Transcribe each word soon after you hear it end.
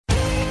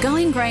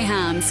Going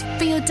Greyhounds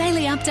for your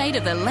daily update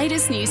of the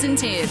latest news and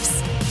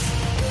tips.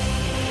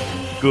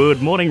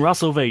 Good morning,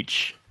 Russell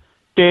Veitch.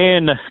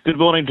 Dan, good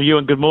morning to you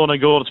and good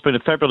morning all. It's been a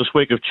fabulous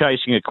week of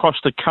chasing across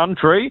the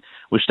country.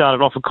 We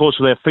started off, of course,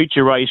 with our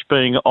feature race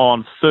being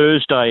on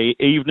Thursday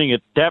evening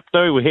at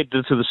Dapto. We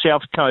headed to the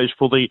South Coast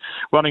for the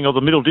running of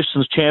the Middle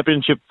Distance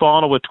Championship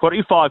final with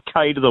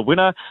 25k to the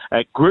winner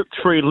at Group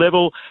 3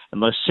 level.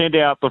 And they sent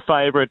out the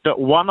favourite,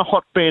 One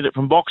Hot Bandit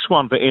from Box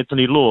 1 for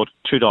Anthony Lord,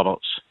 $2.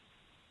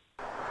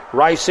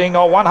 Racing,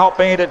 One Hot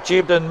Bandit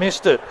jibbed and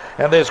missed it.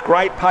 And there's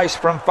great pace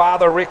from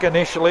Father Rick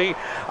initially.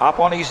 Up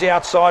on his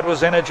outside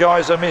was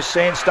Energizer, Miss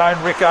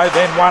Sandstone Rico,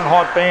 then One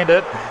Hot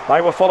Bandit. They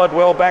were followed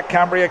well back.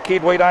 Cumbria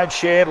Kid, We Don't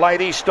Share,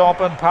 Lady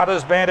Stomp and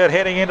Putters Bandit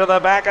heading into the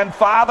back. And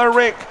Father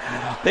Rick,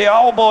 the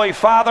old boy,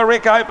 Father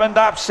Rick opened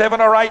up 7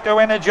 or 8 to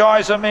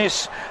Energizer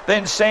Miss.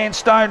 Then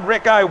Sandstone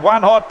Rico,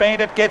 One Hot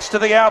Bandit gets to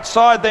the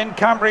outside. Then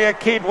Cumbria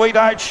Kid, We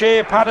Don't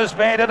Share, Putters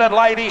Bandit and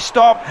Lady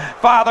Stomp.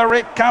 Father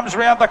Rick comes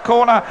round the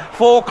corner.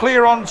 4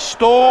 clear on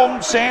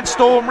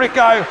Sandstorm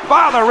Rico.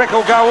 Father Rick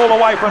will go all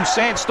the way from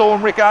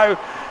Sandstorm Rico.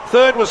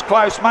 Third was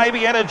close.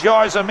 Maybe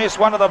Energizer Miss,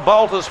 one of the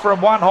bolters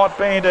from One Hot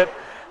Bandit.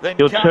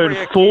 He'll turn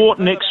 4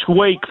 next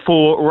week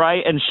for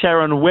Ray and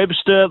Sharon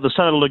Webster. The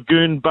son of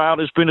Lagoon Bale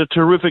has been a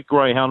terrific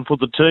greyhound for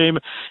the team.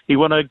 He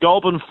won a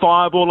Goulburn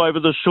Fireball over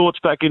the shorts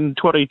back in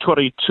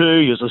 2022.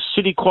 He was a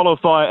city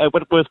qualifier at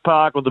Wentworth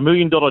Park with the $1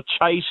 Million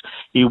Chase.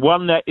 He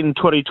won that in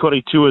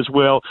 2022 as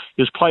well.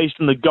 He was placed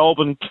in the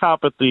Goulburn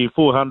Cup at the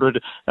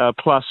 400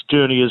 plus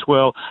journey as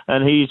well.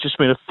 And he's just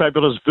been a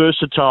fabulous,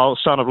 versatile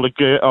son of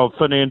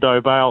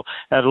Fernando Bale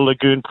out of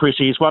Lagoon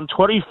Prissy. He's won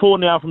 24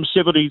 now from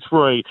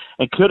 73.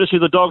 And courtesy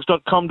of the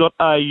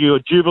dogs.com.au,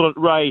 Jubilant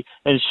Ray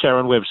and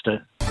Sharon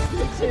Webster.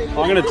 I'm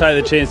going to take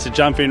the chance to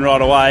jump in right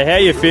away. How are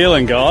you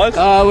feeling, guys?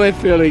 Oh, we're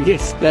feeling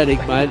ecstatic,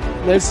 mate.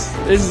 This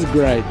is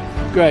great.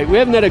 Great. We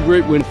haven't had a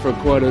group win for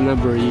quite a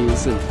number of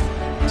years, and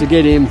to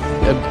get him,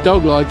 a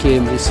dog like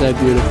him, is so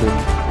beautiful.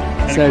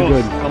 And so of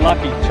course, good. The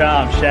lucky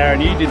charm, Sharon.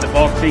 You did the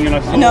boxing, and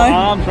I saw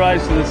arms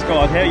raised to the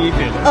skies. How are you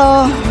feeling?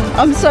 Oh,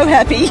 I'm so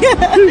happy.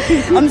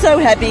 I'm so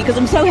happy because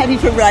I'm so happy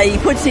for Ray. He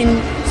puts in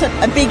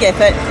a big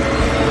effort.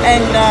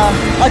 And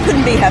I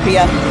couldn't be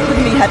happier.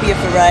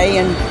 For Ray,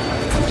 and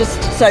just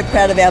so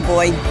proud of our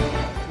boy.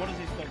 What does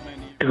this dog mean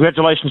to you?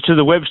 Congratulations to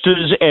the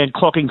Websters, and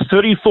clocking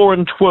 34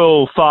 and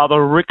 12.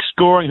 Father Rick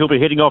scoring. He'll be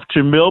heading off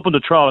to Melbourne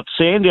to trial at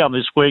Sandown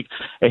this week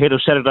ahead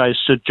of Saturday's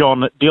Sir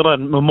John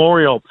Dillon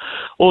Memorial.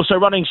 Also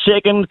running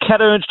second,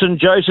 Cat Ernst and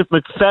Joseph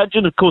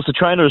McFadgen. Of course, the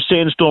trainer of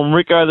Sandstorm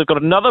Rico. They've got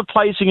another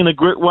placing in a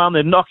Group 1.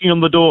 They're knocking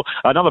on the door.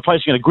 Another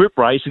placing in a group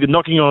race. They're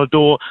knocking on a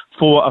door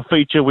for a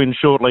feature win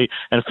shortly.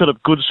 And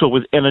Philip Goodsall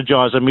with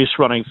Energizer Miss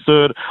running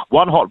third.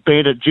 One Hot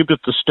Bandit jibbed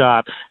at the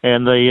start,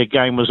 and the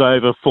game was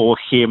over for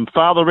him.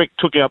 Father Rick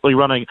took out the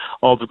running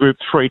of the Group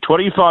 3.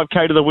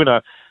 25k to the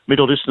winner.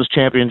 Middle Distance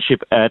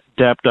Championship at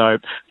Dapto.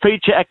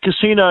 Feature at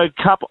Casino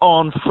Cup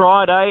on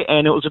Friday,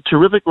 and it was a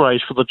terrific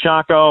race for the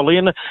Charcoal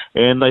Inn,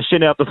 and they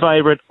sent out the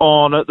favourite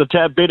on the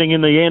tab betting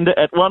in the end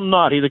at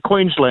 190, the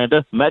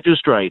Queenslander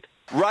Magistrate.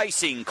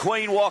 Racing,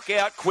 Queen Walk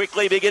out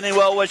quickly, beginning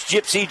well was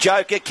Gypsy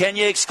Joker,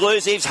 Kenya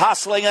Exclusives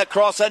hustling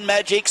across, and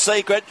Magic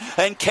Secret,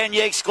 and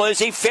Kenya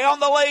Exclusive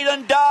found the lead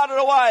and darted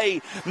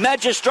away.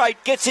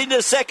 Magistrate gets into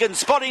second,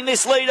 spotting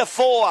this leader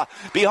 4.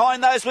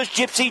 Behind those was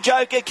Gypsy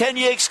Joker,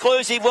 Kenya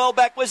Exclusive, well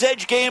back was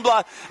Edge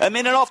Gambler, a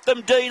minute off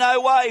them Dino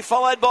Way,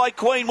 followed by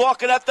Queen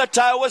Walk, and at the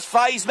tail was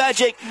Phase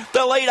Magic.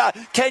 The leader,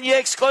 Kenya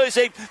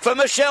Exclusive for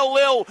Michelle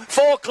Lill,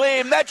 4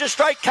 clear,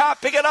 Magistrate can't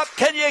pick it up,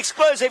 Kenya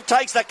Exclusive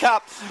takes the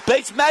cup,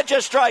 beats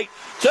Magistrate.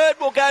 Third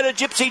will go to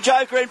Gypsy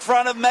Joker in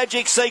front of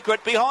Magic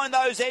Secret. Behind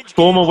those Edge...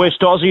 Former West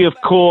Aussie, of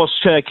course,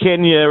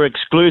 Kenya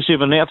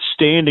Exclusive, an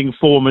outstanding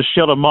for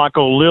Michelle and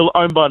Michael Lill,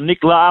 owned by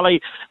Nick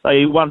Lally.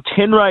 They won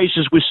 10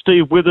 races with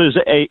Steve Withers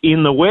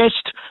in the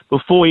West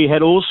before he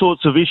had all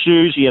sorts of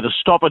issues. He had a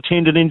stopper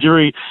tendon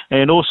injury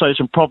and also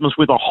some problems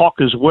with a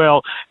hock as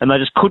well, and they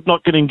just could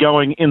not get him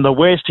going in the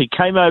West. He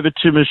came over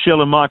to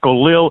Michelle and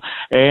Michael Lill,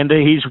 and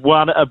he's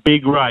won a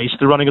big race,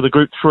 the running of the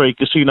Group 3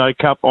 Casino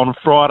Cup on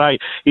Friday.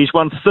 He's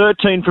won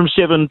 13 from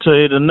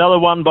 17, another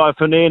one by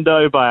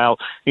Fernando Bale.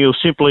 He'll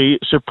simply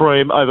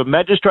supreme over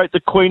Magistrate,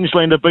 the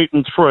Queenslander,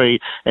 beaten 3,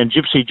 and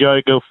Gypsy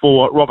Joker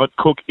for Robert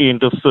Cook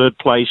into third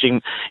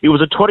placing. It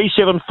was a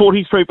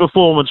 27-43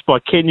 performance by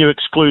Kenya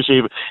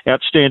Exclusive.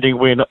 Outstanding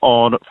win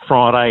on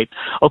Friday.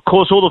 Of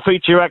course, all the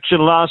feature action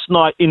last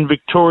night in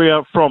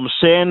Victoria from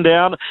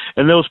Sandown,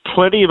 and there was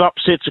plenty of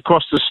upsets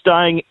across the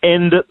staying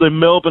and the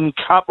Melbourne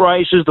Cup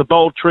races, the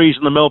Bold Trees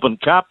and the Melbourne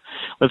Cup.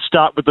 Let's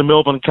start with the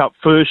Melbourne Cup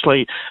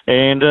firstly,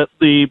 and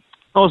the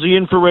Aussie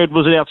Infrared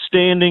was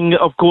outstanding,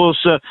 of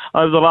course,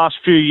 over the last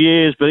few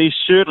years, but he's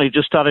certainly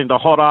just starting to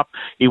hot up.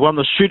 He won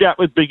the shootout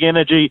with Big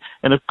Energy,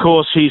 and of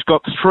course he's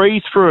got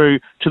 3 through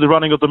to the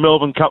running of the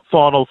Melbourne Cup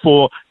final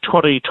for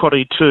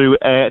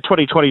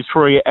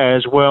 2023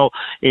 as well,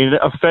 in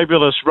a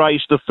fabulous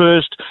race. The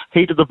first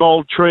heat of the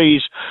Bold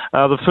Trees,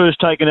 the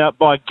first taken out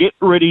by Get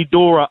Ready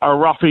Dora, a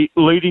roughie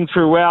leading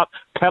throughout.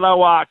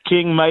 Palawa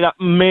King made up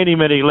many,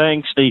 many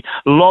lengths. He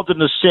lobbed in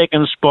the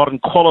second spot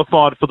and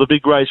qualified for the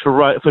big race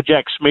for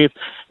Jack Smith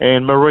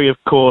and Marie, of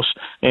course,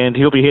 and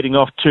he'll be heading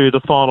off to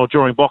the final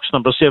during box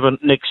number 7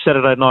 next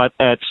Saturday night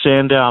at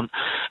Sandown.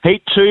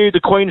 Heat 2,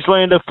 the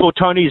Queenslander for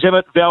Tony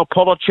Zemmett.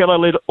 Valpolicella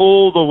led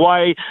all the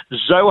way.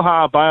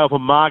 Zohar Bale for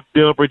Mark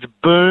Delbridge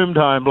boomed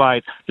home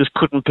late. Just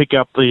couldn't pick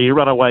up the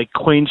runaway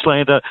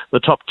Queenslander, the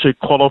top 2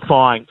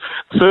 qualifying.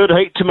 Third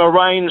heat to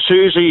Moraine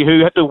Susie,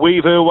 who had to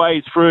weave her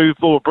way through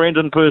for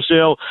Brendan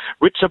Purcell.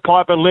 Ritzer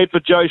Piper led for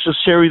Joseph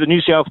Seri, the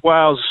New South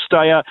Wales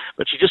stayer,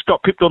 but she just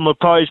got pipped on the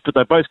post, but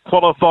they both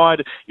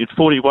qualified in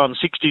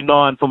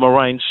 41.69 for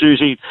Moraine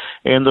Susie.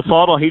 And the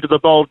final heat of the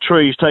Bold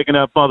Trees taken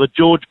out by the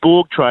George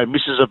Borg train,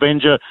 Mrs.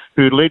 Avenger,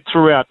 who led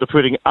throughout,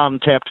 defeating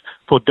Untapped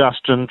for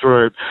Dustin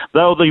Drew.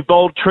 They were the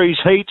Bold Trees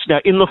heats. Now,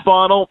 in the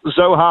final,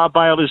 Zohar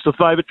Bale is the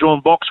favourite,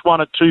 drawn box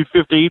 1 at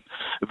 250.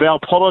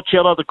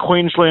 Valpolicella, the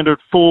Queenslander, at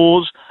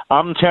 4s.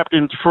 Untapped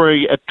in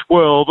 3 at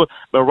 12.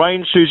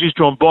 Moraine Susie's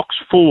drawn box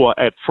 4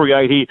 at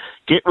 380.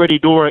 Get Ready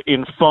Dora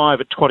in 5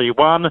 at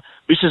 21.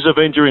 Mrs.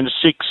 Avenger in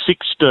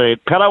 6.16.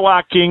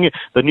 Palawa King,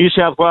 the New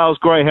South Wales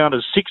Greyhound,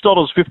 is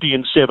 $6.50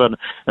 in 7.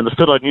 And the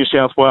fellow New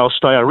South Wales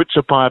stayer,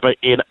 Ritzer Piper,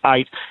 in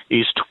 8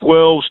 is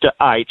 12s to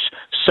 8.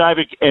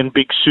 Savic and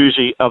Big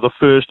Susie are the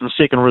first and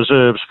second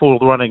reserves for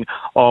the running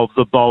of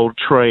the Bold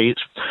Trees.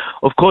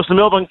 Of course, the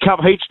Melbourne Cup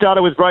heat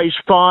started with race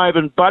 5,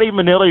 and Buddy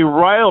Manelli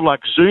railed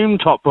like Zoom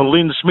top for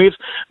Lynn Smith,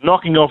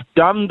 knocking off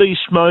Dundee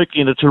Smoke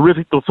in a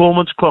terrific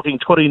performance, clocking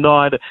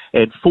 29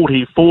 and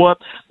 44.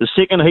 The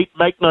second heat,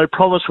 Make No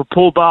Promise for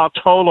Paul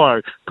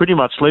Bartolo, pretty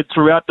much led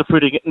throughout,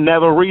 defeating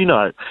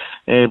Navarino.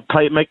 And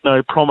Make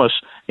No Promise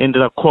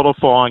ended up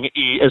qualifying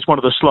as one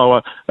of the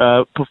slower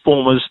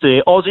performers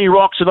there. Aussie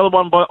Rocks, another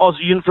one by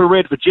Aussie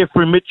Infrared for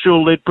Jeffrey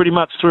Mitchell, led pretty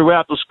much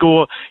throughout the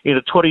score in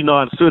a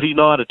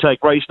 29.39 to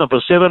take race number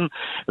 7.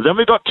 And then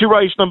we got to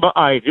race number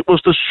 8. It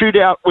was the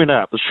shootout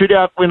winner. The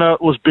shootout winner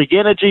was Big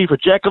Energy for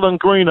Jacqueline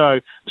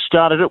Greeno,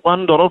 started at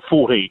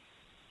 $1.40.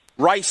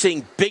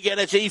 Racing, Big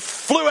Energy,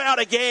 flew out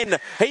again.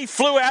 He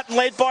flew out and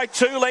led by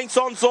 2 lengths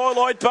on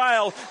Xyloid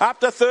Bale. Up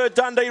to third,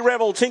 Dundee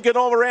Rebel, tinkered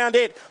all around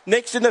it.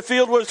 Next in the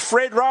field was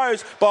Fred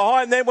Rose.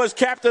 Behind them was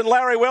Captain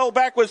Larry. Well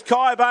back was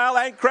Kai Bale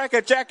and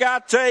Cracker Jack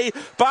RT.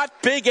 But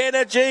Big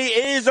Energy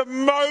is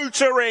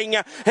motoring.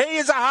 He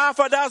is a half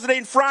a dozen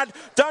in front.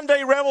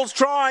 Dundee Rebel's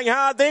trying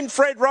hard. Then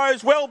Fred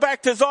Rose, well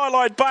back to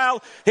Xyloid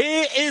Bale.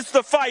 He is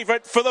the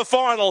favourite for the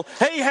final.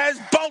 He has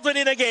bolted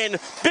in again.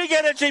 Big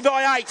Energy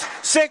by 8.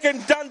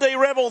 Second, Dundee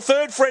Rebel.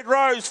 Third, Fred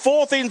Rose.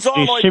 Fourth in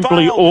Xyloid Bale. He's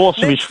simply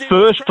awesome. His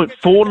first at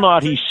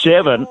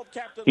 4.97.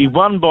 He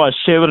won by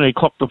 7 and he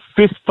clocked the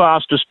 5th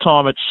fastest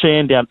time at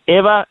Sandown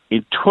ever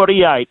in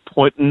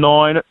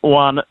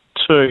 28.912.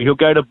 He'll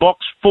go to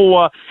box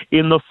 4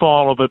 in the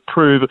final, but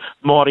prove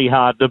mighty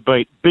hard to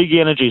beat. Big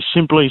Energy,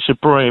 simply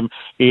supreme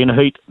in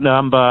heat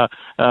number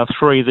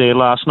 3 there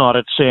last night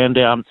at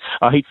Sandown.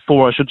 Heat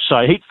 4, I should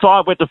say. Heat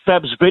 5 went to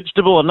Fab's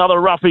Vegetable, another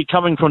roughie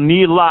coming from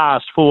near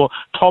last for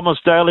Thomas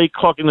Daly,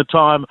 clocking the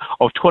time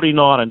of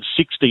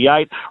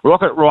 29.68.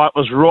 Rocket Right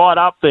was right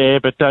up there,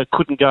 but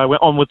couldn't go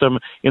on with them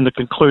in the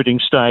concluding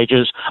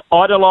stages.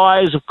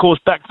 Idolize, of course,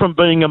 back from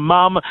being a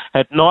mum,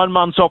 had 9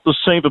 months off the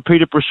scene for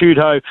Peter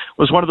Prosciutto,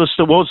 was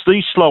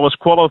the slowest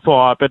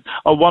qualifier, but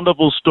a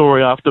wonderful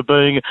story after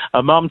being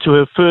a mum to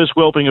her first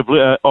whelping of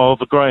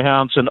the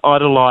Greyhounds, and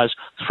Idolize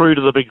through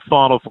to the big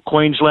final for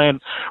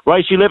Queensland.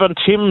 Race 11,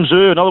 Tim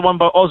Zoo, another one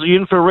by Aussie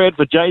Infrared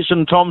for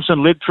Jason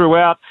Thompson, led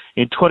throughout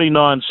in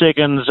 29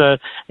 seconds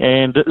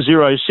and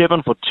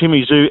 0.7 for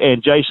Timmy Zoo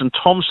and Jason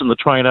Thompson, the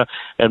trainer,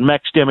 and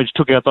Max Damage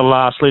took out the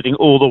last, leading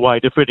all the way,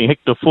 defeating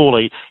Hector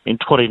Fawley in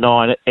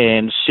 29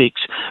 and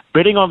 6.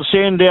 Betting on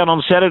Sandown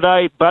on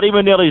Saturday, Buddy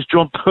Manelli's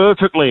drawn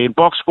perfectly in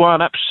box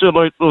 1,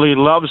 absolutely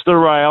loves the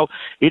rail.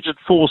 It's at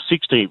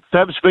 4.60.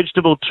 Fab's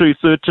Vegetable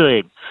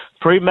 2.13.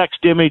 3 Max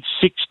Damage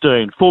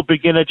 16. 4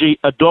 Big Energy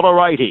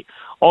 $1.80.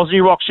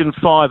 Aussie Rocks in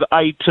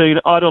 5.18.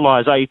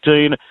 Idolize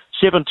 18.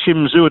 7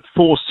 Tim Zoo at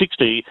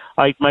 4.60.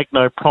 8 Make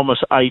No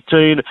Promise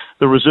 18.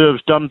 The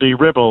reserves Dundee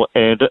Rebel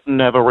and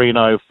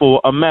Navarino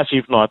for a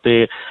massive night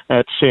there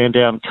at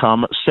Sandown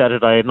come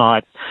Saturday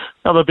night.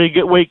 Another big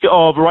week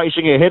of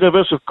racing ahead of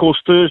us. Of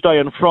course, Thursday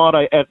and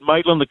Friday at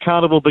Maitland. The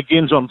carnival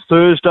begins on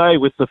Thursday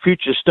with the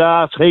Future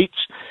Stars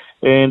heats.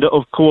 And,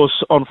 of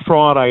course, on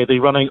Friday, the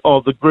running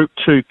of the Group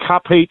 2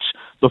 Cup heats.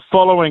 The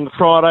following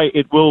Friday,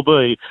 it will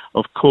be,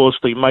 of course,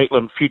 the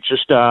Maitland Future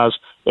Stars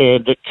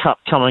and the Cup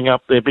coming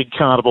up. Their big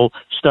carnival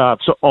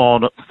starts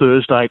on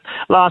Thursday.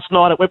 Last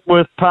night at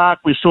Wentworth Park,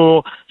 we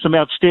saw some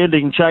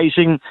outstanding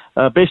chasing.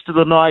 Best of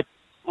the night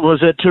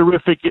was a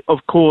terrific, of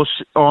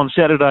course, on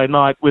Saturday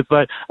night with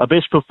a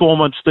best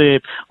performance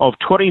there of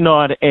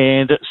 29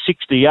 and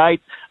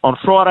 68. On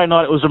Friday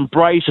night, it was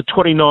Embrace, a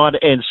 29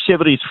 and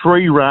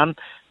 73 run.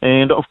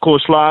 And, of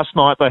course, last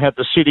night they had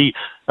the City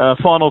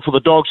final for the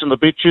dogs and the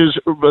bitches.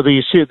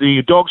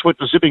 The dogs went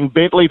to Zipping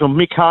Bentley from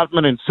Mick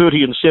Hartman in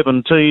 30 and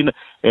 17.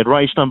 And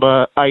race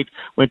number 8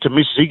 went to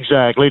Miss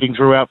Zigzag, leading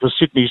throughout for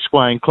Sydney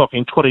Swain,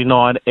 clocking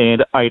 29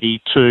 and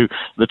 82.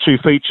 The two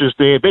features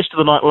there. Best of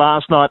the night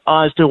last night,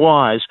 Eyes to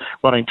Eyes,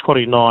 running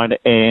 29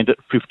 and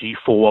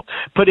 54.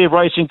 Plenty of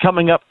racing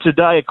coming up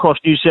today across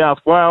New South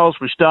Wales.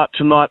 We start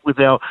tonight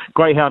with our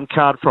Greyhound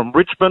card from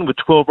Richmond with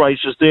 12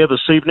 races there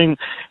this evening.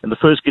 And the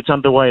first gets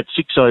underway at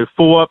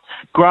 6:04.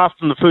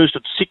 Grafton the first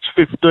at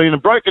 6:15.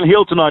 And Broken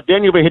Hill tonight.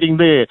 Daniel, we're heading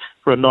there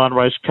for a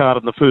 9-race card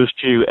in the first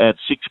due at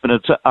 6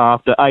 minutes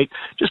after 8.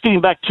 Just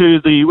getting back to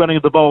the running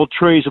of the Bold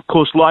Trees, of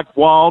course, like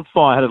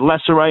Wildfire, had a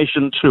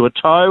laceration to a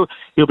toe.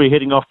 He'll be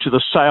heading off to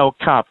the Sale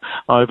Cup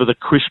over the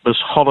Christmas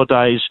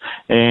holidays,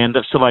 and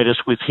that's the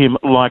latest with him,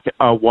 like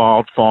a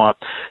Wildfire.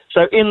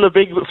 So in the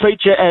big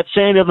feature at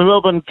Sandy of the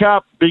Melbourne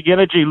Cup, Big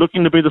Energy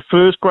looking to be the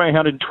first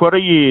greyhound in 20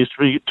 years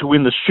to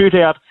win the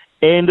shootout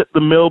and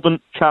the Melbourne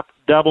Cup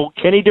double.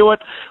 Can he do it?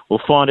 We'll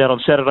find out on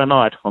Saturday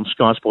night on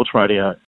Sky Sports Radio.